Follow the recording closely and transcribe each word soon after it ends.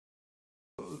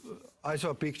I saw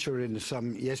a picture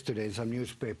yesterday in some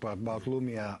newspaper about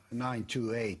Lumia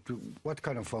 928. What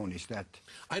kind of phone is that?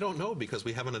 I don't know because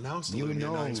we haven't announced the You Lumia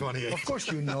know. 928. Of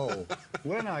course you know.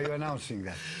 When are you announcing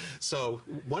that? So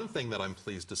one thing that I'm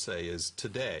pleased to say is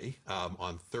today,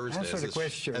 on Thursday, Answer the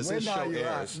question. as When this show are you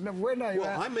airs, when are you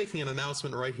well, I'm making an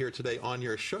announcement right here today on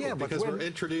your show because we're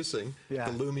introducing the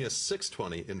Lumia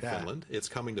 620 in Finland. It's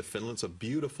coming to Finland. It's a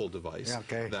beautiful device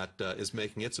that is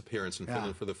making its appearance in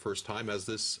Finland for the first time as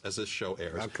this show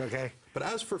airs. Okay. But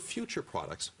as for future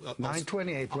products,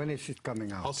 928, when is it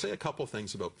coming out? I'll say a couple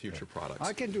things about future products.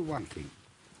 I can do one thing.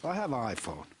 I have an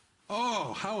iPhone.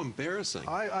 Oh, how embarrassing!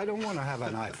 I don't want to have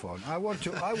an iPhone. I want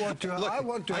to.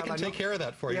 Look, I can take care of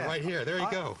that for you right here. There you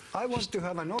go. I want to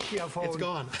have a Nokia phone. It's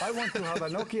gone. I want to have a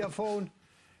Nokia phone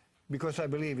because I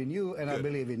believe in you and I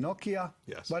believe in Nokia.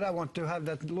 Yes. But I want to have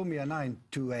that Lumia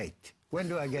 928. When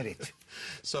do I get it?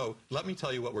 So let me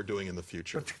tell you what we're doing in the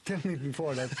future. But tell me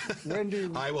before that. When do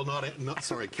you... I will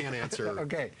sorry, can't answer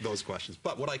those questions.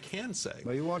 But what I can say...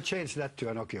 But you won't change that to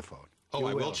a Nokia phone. Oh,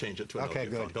 I will change it to a Nokia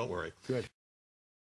phone. Don't worry. Good.